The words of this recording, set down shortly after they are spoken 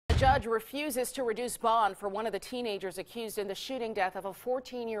Judge refuses to reduce bond for one of the teenagers accused in the shooting death of a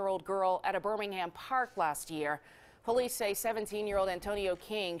 14-year-old girl at a Birmingham park last year. Police say 17-year-old Antonio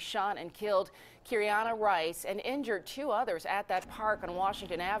King shot and killed Kiriana Rice and injured two others at that park on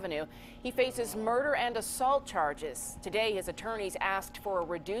Washington Avenue. He faces murder and assault charges. Today, his attorneys asked for a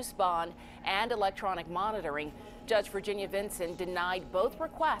reduced bond and electronic monitoring. Judge Virginia Vincent denied both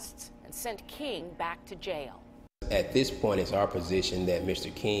requests and sent King back to jail. At this point, it's our position that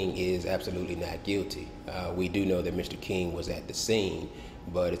Mr. King is absolutely not guilty. We do know that Mr. King was at the scene,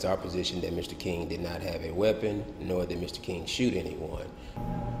 but it's our position that Mr. King did not have a weapon, nor did Mr. King shoot anyone.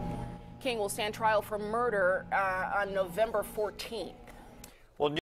 King will stand trial for murder on November 14th.